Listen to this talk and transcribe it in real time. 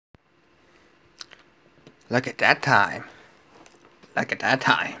Look at that time. Look at that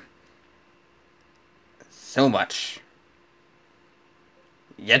time. So much.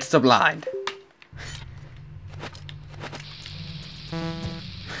 Yet so blind.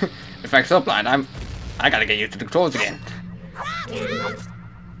 In fact, so blind, I gotta get used to the controls again.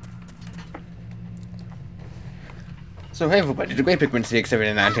 So hey everybody, the Great Pikmin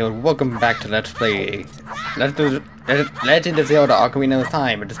CX79 here, welcome back to Let's Play Legend of Zelda Ocarina of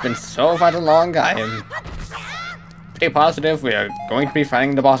Time. It has been so far long, I am pretty positive we are going to be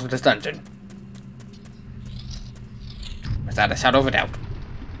fighting the boss of this dungeon. Without a shadow of a doubt.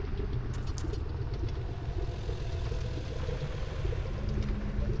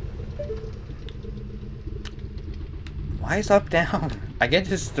 Why is up down? I get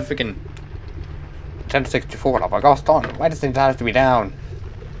this is the freaking 1064 up. I got on. Why does it have to be down?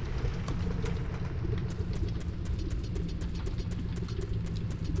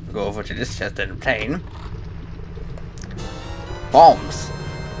 Go over to this chest and obtain bombs.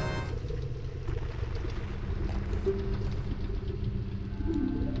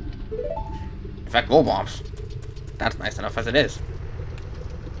 In fact, more bombs. That's nice enough as it is.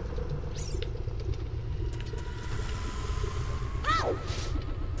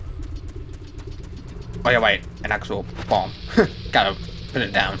 Oh yeah, wait, an actual bomb. Gotta put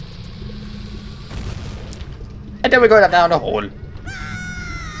it down. And then we go down the hole.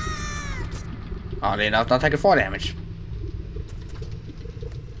 Oddly enough, not taking 4 damage.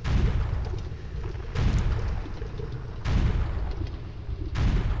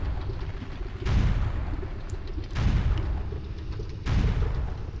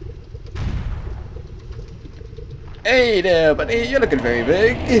 Hey there, buddy, you're looking very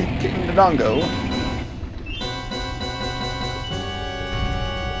big. King Dodongo.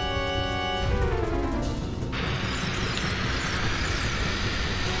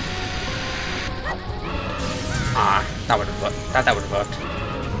 Ah, that would have worked. That would have worked.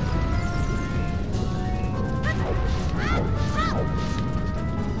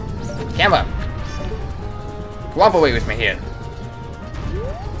 Camera! Cooperate with me here.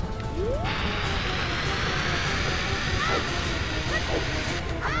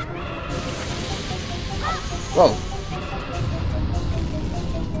 Whoa.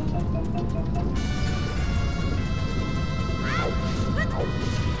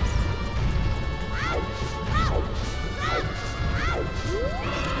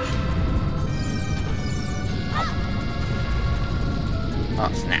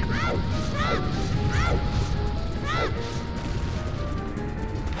 Oh, snap.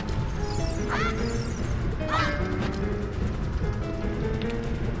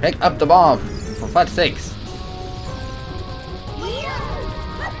 Pick up the bomb, for fuck's sakes.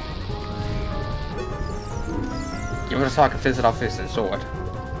 Give it a so I can fizz it off with his sword.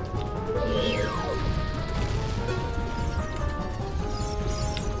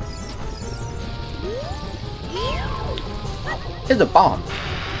 Here's a bomb. You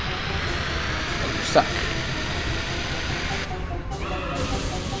suck.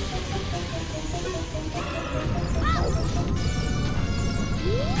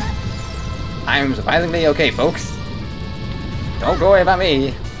 I'm surprisingly okay, folks. Don't worry about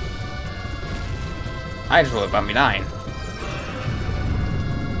me. I just worry about me dying.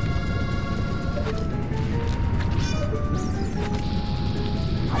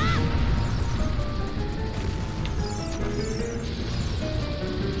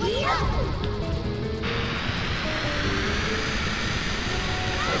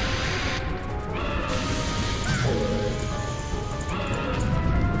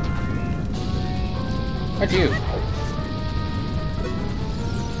 What'd you?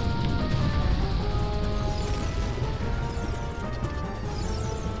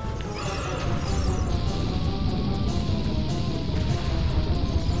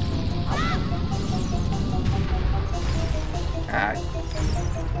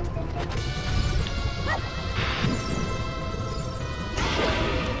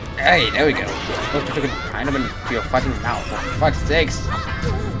 Hey, there we go. Supposed to freaking kind of into your fucking mouth. For fuck's sakes.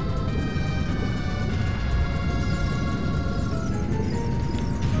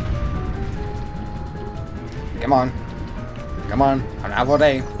 Come on. Come on. I'm out all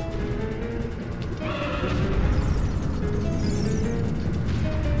day.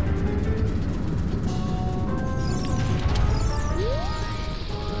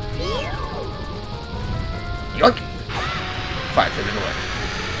 Yoink! Fire to the door.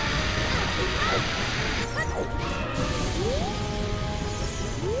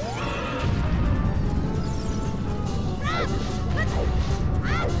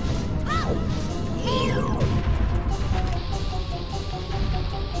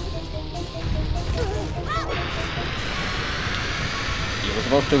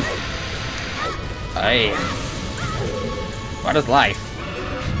 supposed to... Hey. What is life?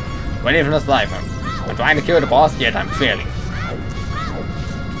 What even is life? I'm trying to kill the boss, yet I'm failing.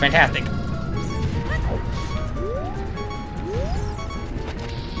 Fantastic.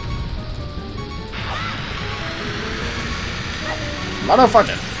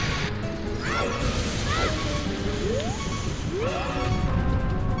 Motherfucker!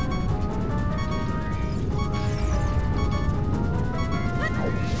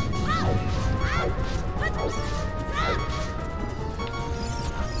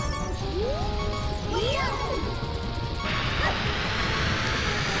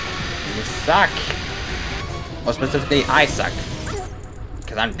 You suck! Or specifically, I suck.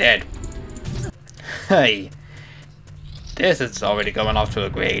 Because I'm dead. Hey. This is already going off to a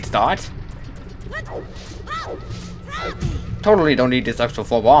great start. Totally don't need this extra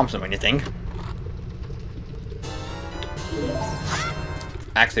 4 bombs or anything.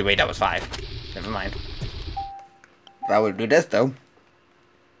 Actually, wait, that was 5. Never mind. But I will do this though.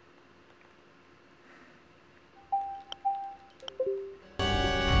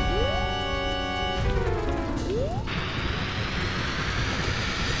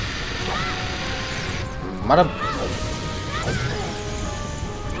 Mother...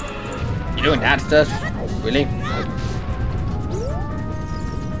 You doing that stuff? Really?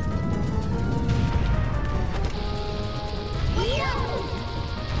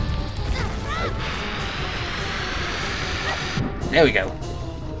 There we go.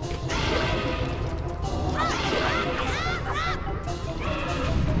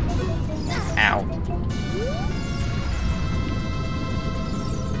 Ow.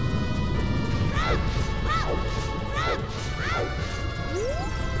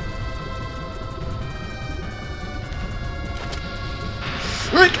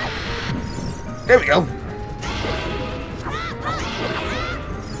 There we go.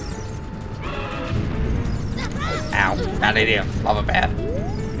 Ow, bad idea. Lava bad.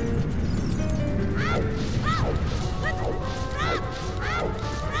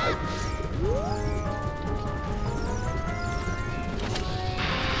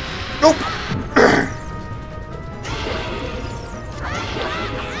 Nope.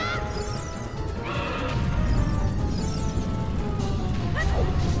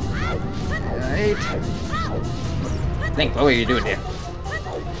 Link, what were you doing here?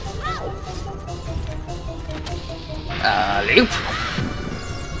 Loop.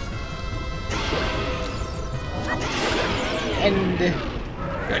 And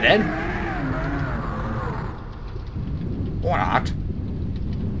you're dead. Or not.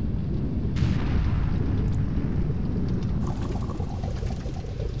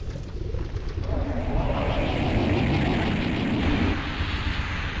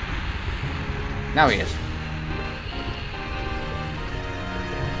 Now he is.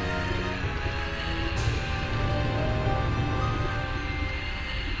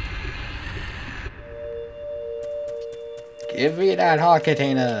 Give me that heart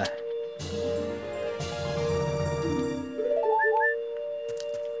container.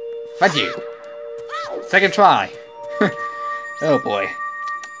 Fudge you. Second try. Oh boy.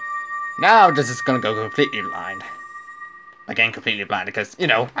 Now this is gonna go completely blind. Again, completely blind because, you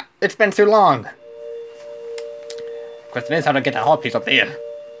know, it's been too long. Question is how to get that heart piece up there.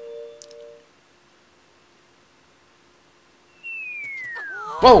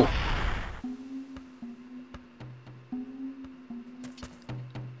 Whoa!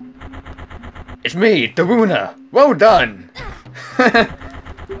 It's me, the Runa! Well done!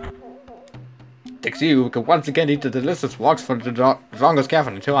 Thanks you, we can once again eat the delicious walks for the Dodongo's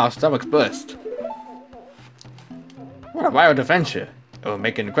cavern until our stomachs burst. What a wild adventure! It will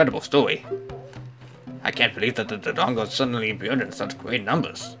make an incredible story. I can't believe that the Dodongos suddenly appeared in such great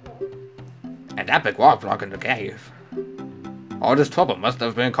numbers. An epic walk block in the cave. All this trouble must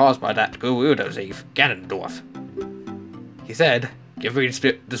have been caused by that Gerudo thief, Ganondorf. He said, "Give me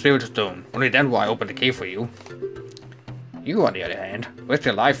the Spirit Stone, only then will I open the cave for you." You, on the other hand, risked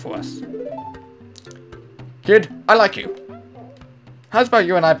your life for us. Kid, I like you. How's about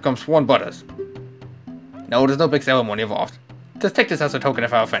you and I become sworn brothers? No, there's no big ceremony involved. Just take this as a token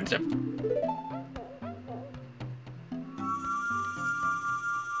of our friendship.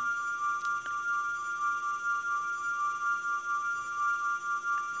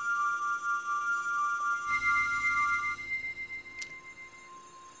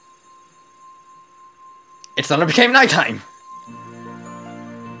 It suddenly became nighttime!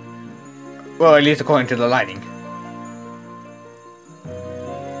 Well, at least according to the lighting.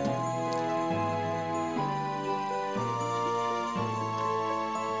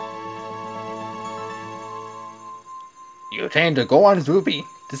 You obtained the Goron's Ruby.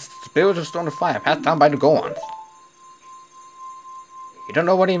 This is the spiritual stone of fire passed down by the Gorons. You don't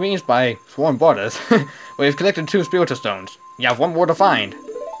know what he means by sworn borders. Well, you've collected 2 spiritual stones. You have 1 more to find.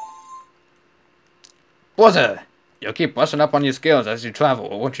 Buzzer! You'll keep brushing up on your skills as you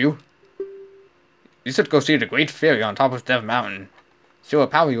travel, won't you? You should go see the Great Fairy on top of Death Mountain. She will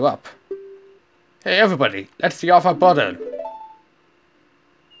power you up. Hey everybody, let's see off our butter.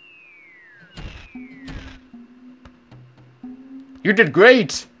 You did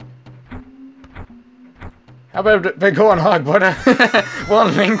great! How about the big horn hog, butter?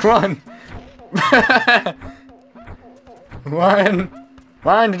 One link, one.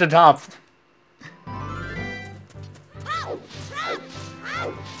 One to the top.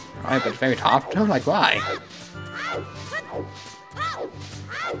 Right, but very top? No, like why?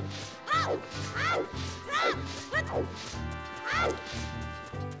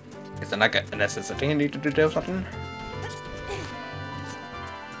 Is there like a necessity I need to do something?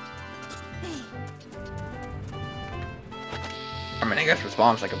 I mean, I guess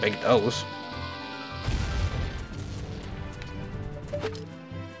responds like a big dose.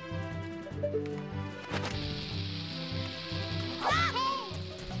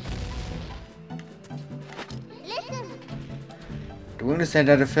 The wound said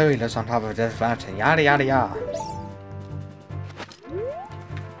that a fairy lives on top of Death Mountain. Yada yada yada.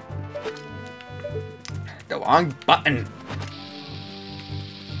 The wrong button.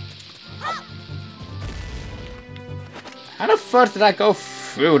 How the fuck did I go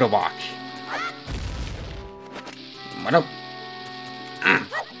through the watch? What up?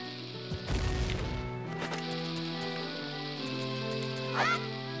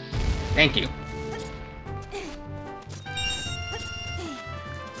 Thank you.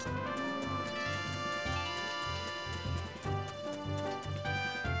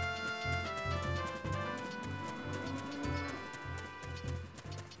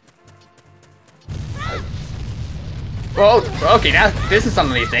 Oh, okay, now this is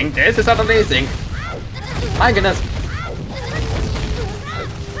amazing. This is amazing. My goodness.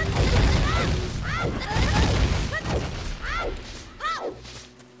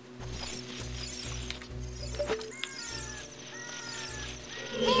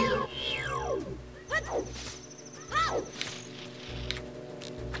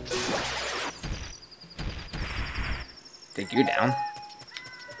 Take you down.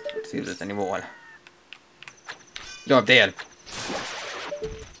 Let's see if there's any more. You're dead.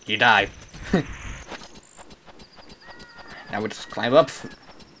 You die. Now we just climb up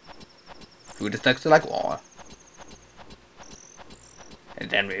through the texture-like wall. And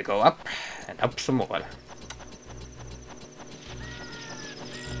then we go up and up some more.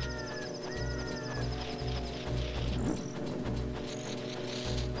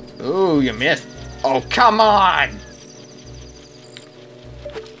 Ooh, you missed. Oh, come on!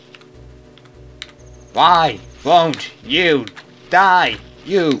 Why won't you die,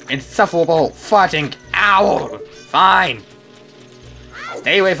 you insufferable farting owl? Fine.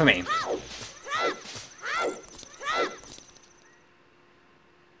 Stay away from me.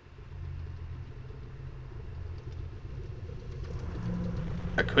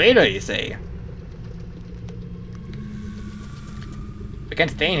 A crater, you say? We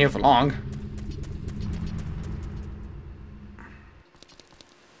can't stay in here for long.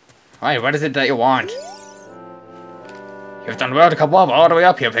 Alright, what is it that you want? You've done well to come all the way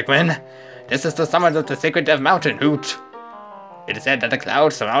up here, Pikmin. This is the summit of the sacred Death Mountain, Hoot. It is said that the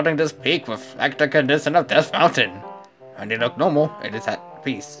clouds surrounding this peak reflect the condition of Death Mountain. When they look normal, it is at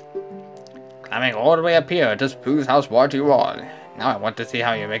peace. Climbing all the way up here just proves how smart you are. Now I want to see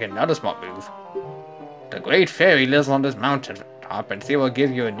how you make another smart move. The Great Fairy lives on this mountain top, and she will give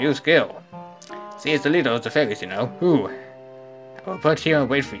you a new skill. She is the leader of the fairies, you know. Who? I will put here and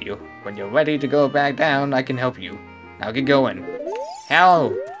wait for you. When you're ready to go back down, I can help you. Now get going.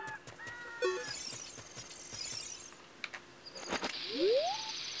 How?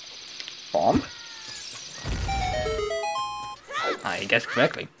 Bomb? I guessed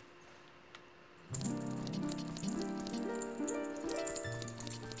correctly.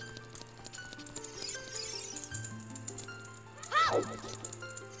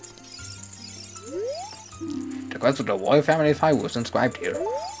 The rest of the royal family of Hyrule was inscribed here.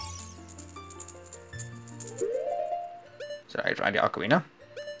 So I tried the Ocarina.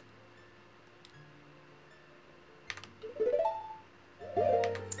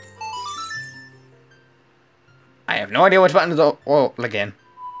 I have no idea which button is all again.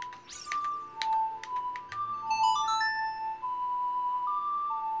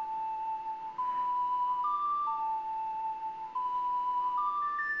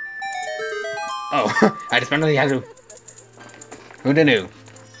 Oh, I just randomly had to. Who'da knew?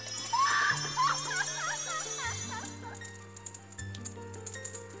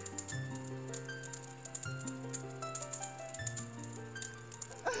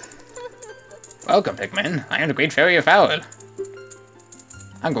 Welcome, Pikmin. I am the Great Fairy of Foul.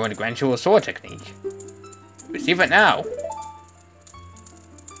 I'm going to grant you a sword technique. Receive it now.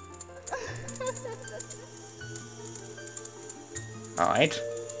 Alright.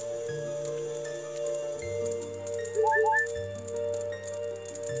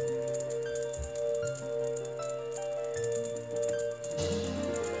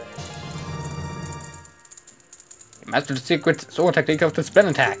 Master the secret sword technique of the spin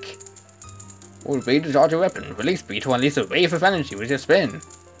attack. Hold B to charge your weapon. Release B to unleash a wave of energy with your spin.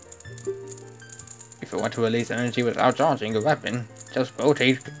 If you want to release energy without charging your weapon, just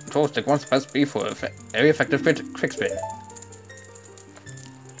rotate control stick once, press B for a very effective quick spin.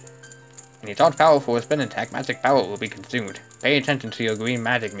 When you charge power for a spin attack, magic power will be consumed. Pay attention to your green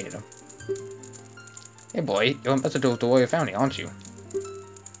magic meter. Hey boy, you're ambassador of the Royal Family, aren't you?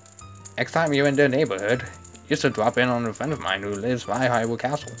 Next time you're in the neighborhood, you should drop in on a friend of mine who lives by Hyrule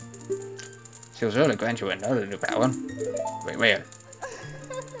Castle. She'll surely grant you another new power. Wait, where?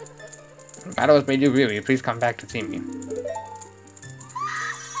 When battle has made you weary, please come back to see me.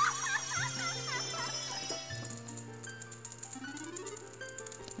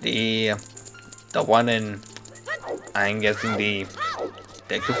 The one in, I'm guessing the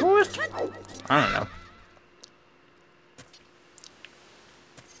Deku Forest? I don't know.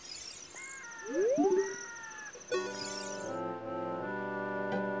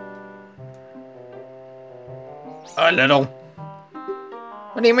 A little.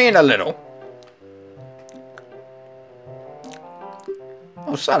 What do you mean a little?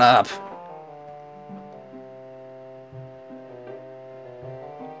 Oh, shut up.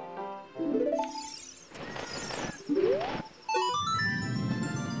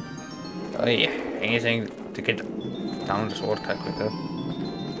 Oh yeah, anything to get down the shortcut quicker.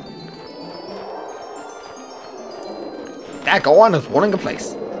 That go on is warning a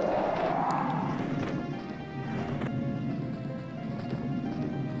place.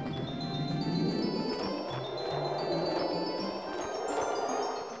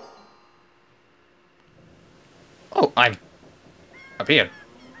 Oh, I'm up here.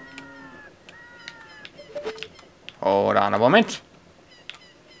 Hold on a moment.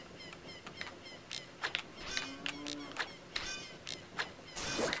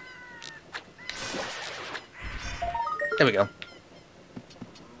 There we go.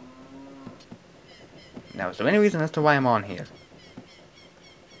 Now, is there any reason as to why I'm on here?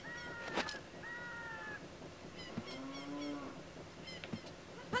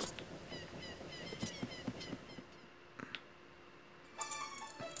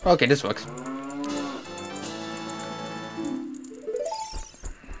 Okay, this works.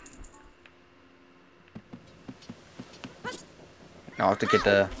 Now I have to get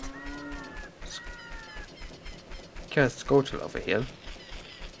the Scourge over here.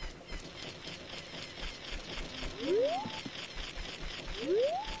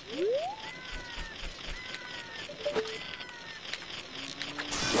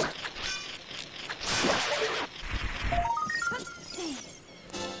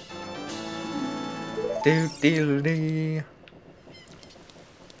 Doo-dee-dee.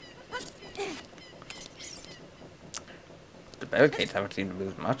 The barricades haven't seemed to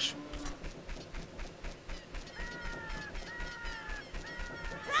lose much.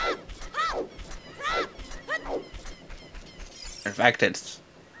 In fact, it's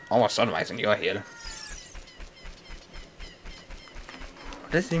almost sunrise and you're here.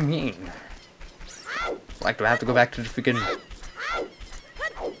 What does he mean? Like, do I have to go back to the freaking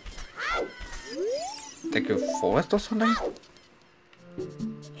Deku Forest or something?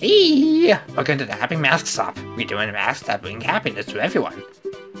 Hey! Welcome to the Happy Mask Shop. We're doing masks that bring happiness to everyone.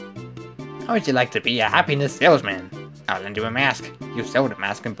 How would you like to be a happiness salesman? I'll lend you a mask. You sell the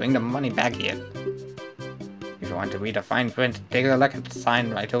mask and bring the money back here. If you want to read a fine print, take a look at the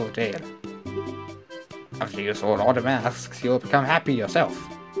sign right over there. After you sold all the masks, you'll become happy yourself.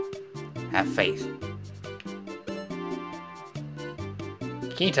 Have faith.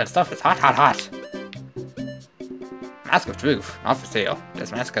 Keaton stuff is hot, hot, hot. Mask of Truth, not for sale.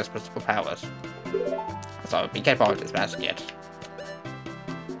 This mask has principal powers. So be careful with this mask yet.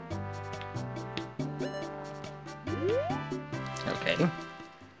 Okay.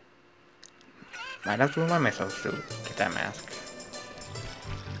 Might have to remind myself to get that mask.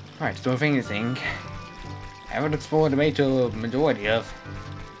 Alright, so if anything, I haven't explored the majority of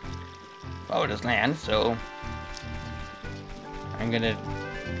this land, so I'm gonna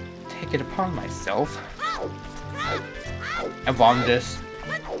take it upon myself And bomb this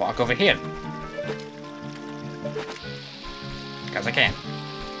block over here. Because I can.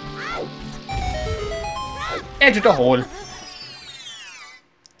 Into the hole.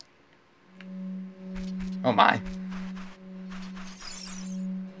 Oh my.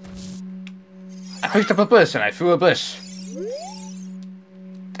 I picked up a bush and I threw a bush.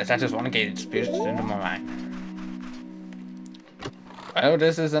 That just one gate spirits into my mind. Well,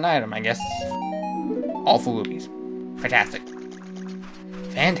 this is an item, I guess. All for rupees. Fantastic.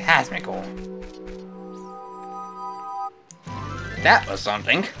 Fantasmical. That was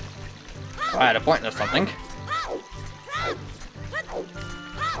something. Quite a pointless something.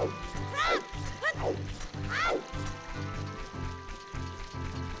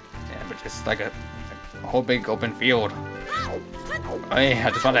 Yeah, but just like a whole big open field. I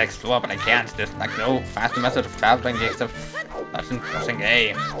just want to explore, but I can't. There's like no faster method of traveling except pressing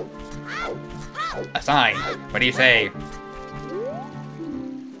A. A sign. What do you say?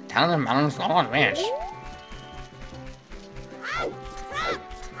 Town and Mountains Lawn Ranch.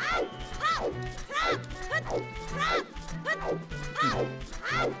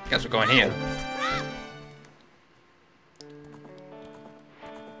 Guess we're going here.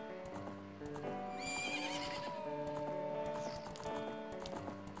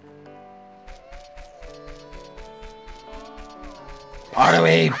 Are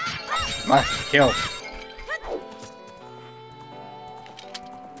we? Must kill.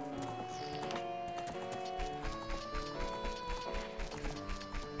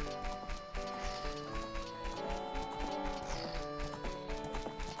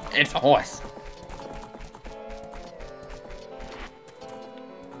 It's a horse.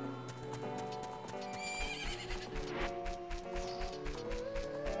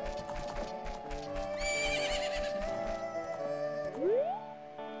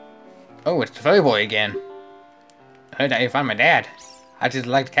 Oh, it's the fairy boy again. I heard that you found my dad. I just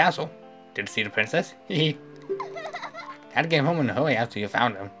liked the castle. Did you see the princess? Hee. Had to get home in a hurry after you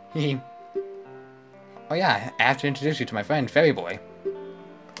found him. Hee. Oh yeah, I have to introduce you to my friend Fairy Boy.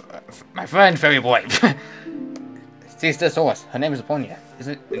 My friend Fairy Boy. She's this horse. Her name is Aponia.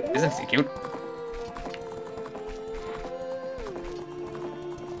 Isn't she cute?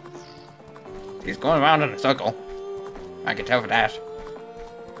 She's going around in a circle. I can tell for that.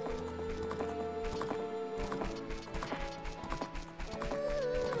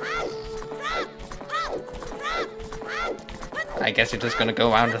 I guess you're just gonna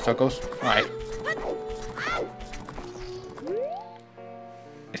go around in circles? Alright.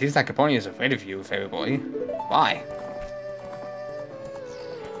 It seems like Aponia is afraid of you, Fairy Boy. Why?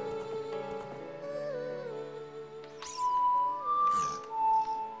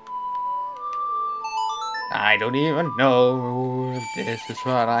 I don't even know if this is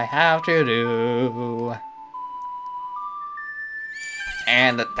what I have to do.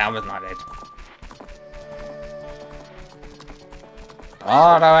 And that was not it.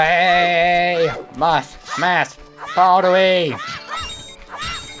 Part away! Mass! Part away!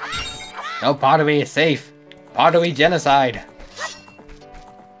 No, part away is safe. Part away genocide.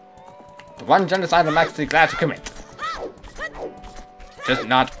 The one genocide I'm actually glad to commit. Just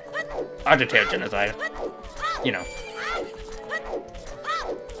not Undertale genocide. You know.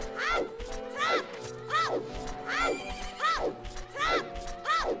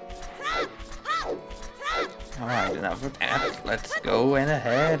 Alright, enough of that. Let's go in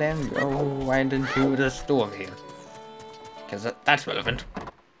ahead and go right into the store here. Because that's relevant.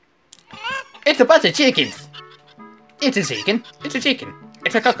 It's a bunch of chickens! It's a chicken. It's a chicken.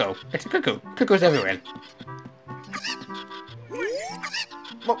 It's a cuckoo. It's a cuckoo. Cuckoos everywhere.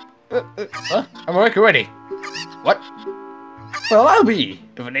 Huh? I'm awake already. What? Well, I'll be.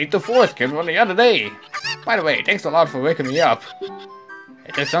 If it ain't the fourth kid from the other day. By the way, thanks a lot for waking me up.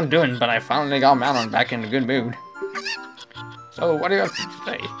 It took some doing, but I finally got Malon back in a good mood. So, what are you up to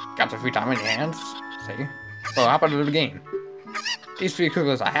today? Got some free time in your hands? See? Well, hop into the game. These 3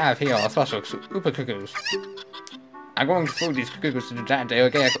 cuckoos I have here are special super cuckoos. I'm going to throw these cuckoos to the giant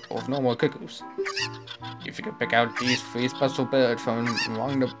delegate of normal cuckoos. If you can pick out these 3 special birds from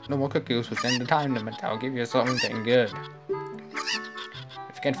among the normal cuckoos within the time limit, I'll give you something good.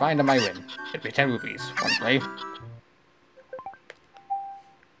 If you can find them, I win. It'll be 10 rupees. One play.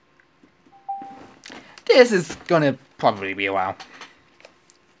 This is gonna probably be a while.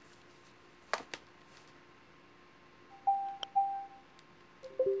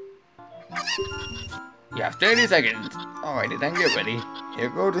 You have 30 seconds. Alrighty then, get ready. Here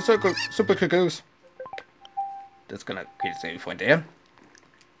go the super cuckoos. That's gonna create a save point there.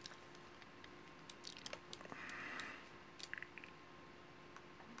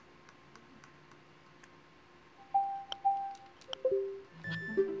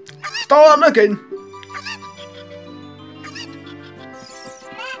 Stop looking!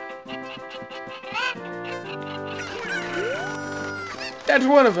 That's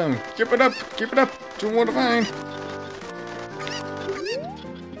one of them! Keep it up! Keep it up! Two more to find!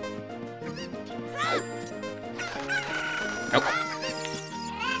 Nope.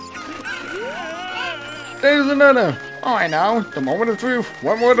 There's another! Alright now, the moment of truth.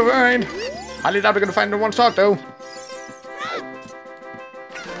 One more to find. Highly doubt we're gonna find it in one shot though.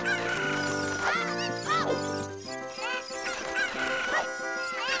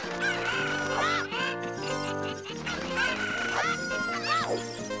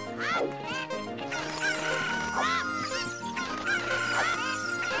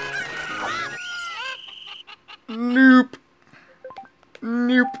 Nope.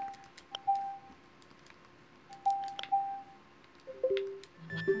 Nope.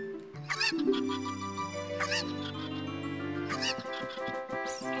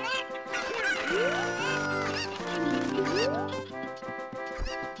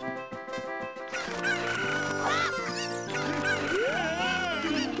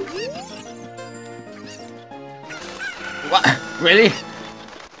 What? Really?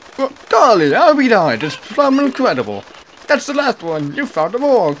 Well, darling, I'll be darned. It's plumb incredible. That's the last one. You found them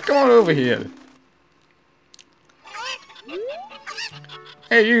all. Come on over here.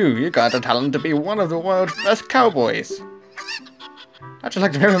 Hey, you got the talent to be one of the world's best cowboys. How'd you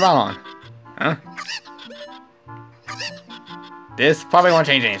like to hear him out on? Huh? This probably won't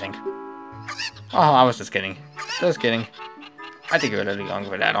change anything. Oh, I was just kidding. Just kidding. I think you're a little young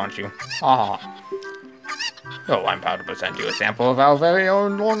for that, aren't you? Ah. Oh, I'm proud to present you a sample of our very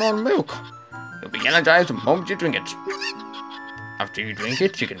own Lornon milk. You'll be energized the moment you drink it. After you drink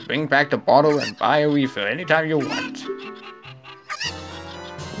it, you can bring back the bottle and buy a refill anytime you want.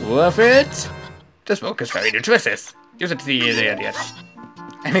 Worth it? This milk is very nutritious. Use it to the idiot.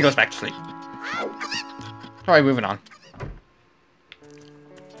 And he goes back to sleep. Alright, moving on.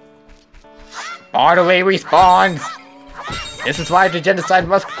 Partaway respawns! This is why the genocide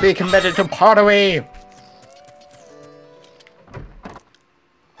must be committed to Partaway!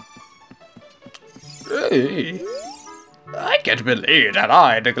 Hey, I can't believe that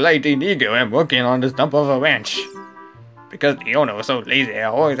I, the Lady Nego, am working on this dump of a ranch. Because the owner was so lazy, I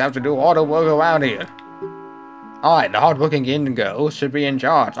always have to do all the work around here. I, the hard-working Indigo, should be in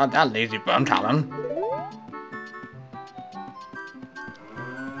charge, not that lazy bum Talon.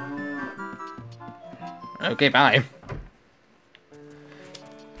 Okay, bye.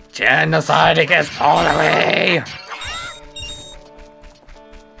 Genocide against Partaway!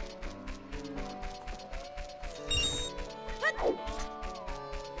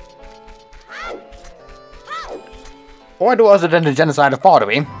 What was it in the genocide of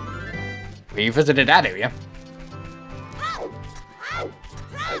Partaway? We visited that area.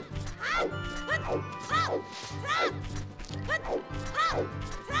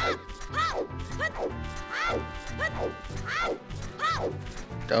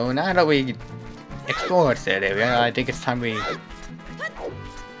 So now that we explored that area, I think it's time we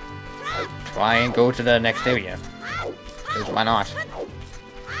try and go to the next area. Because why not?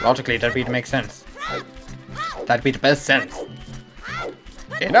 Logically, that'd be to make sense. That'd be the best sense.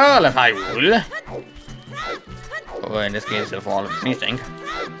 In all of Hyrule. Or in this case, of all of anything.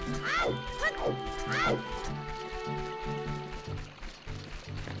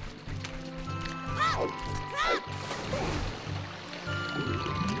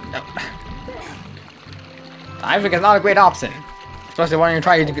 No. I think it's not a great option. Especially when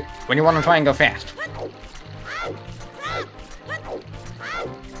you want to try and go fast.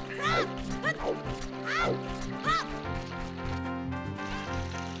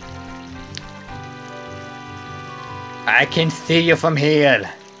 I can see you from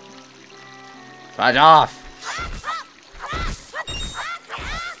here. Fudge off.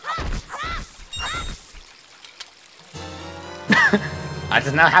 I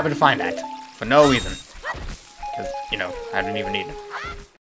just now happen to find that. For no reason. Because, you know, I didn't even need it.